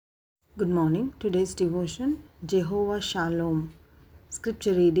Good morning. Today's devotion, Jehovah Shalom.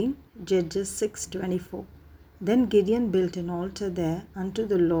 Scripture reading, Judges 6:24. Then Gideon built an altar there unto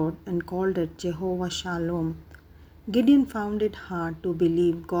the Lord and called it Jehovah Shalom. Gideon found it hard to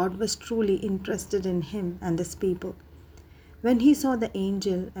believe God was truly interested in him and his people. When he saw the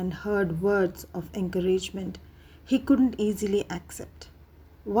angel and heard words of encouragement, he couldn't easily accept.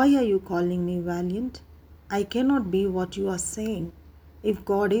 Why are you calling me valiant? I cannot be what you are saying. If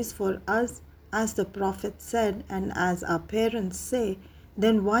God is for us, as the prophet said and as our parents say,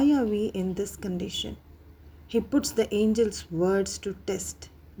 then why are we in this condition? He puts the angel's words to test,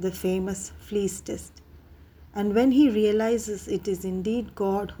 the famous fleece test. And when he realizes it is indeed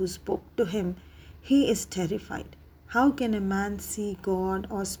God who spoke to him, he is terrified. How can a man see God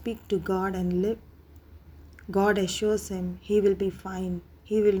or speak to God and live? God assures him he will be fine,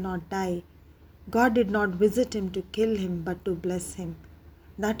 he will not die. God did not visit him to kill him but to bless him.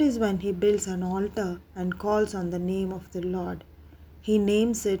 That is when he builds an altar and calls on the name of the Lord. He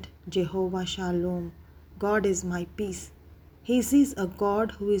names it Jehovah Shalom. God is my peace. He sees a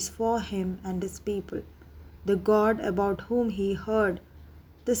God who is for him and his people, the God about whom he heard,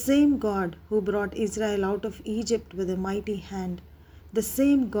 the same God who brought Israel out of Egypt with a mighty hand, the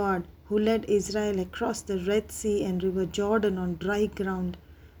same God who led Israel across the Red Sea and River Jordan on dry ground,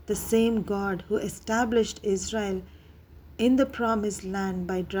 the same God who established Israel in the promised land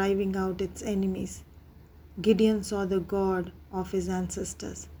by driving out its enemies. Gideon saw the God of his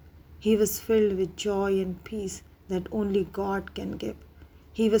ancestors. He was filled with joy and peace that only God can give.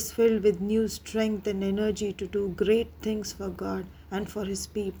 He was filled with new strength and energy to do great things for God and for his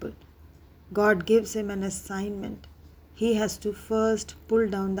people. God gives him an assignment. He has to first pull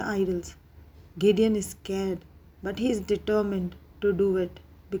down the idols. Gideon is scared, but he is determined to do it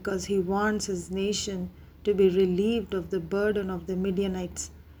because he wants his nation to be relieved of the burden of the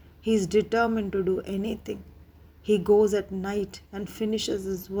Midianites. He is determined to do anything. He goes at night and finishes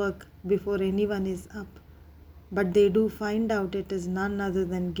his work before anyone is up. But they do find out it is none other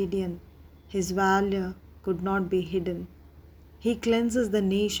than Gideon. His valor could not be hidden. He cleanses the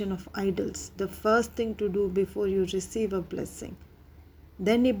nation of idols, the first thing to do before you receive a blessing.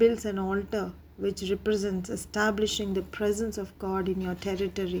 Then he builds an altar which represents establishing the presence of God in your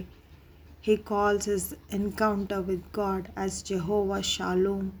territory. He calls his encounter with God as Jehovah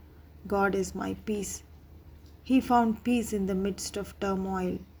Shalom. God is my peace. He found peace in the midst of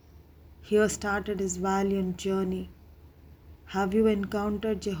turmoil. Here started his valiant journey. Have you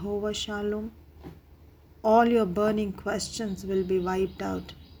encountered Jehovah Shalom? All your burning questions will be wiped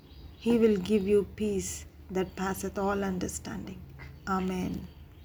out. He will give you peace that passeth all understanding. Amen.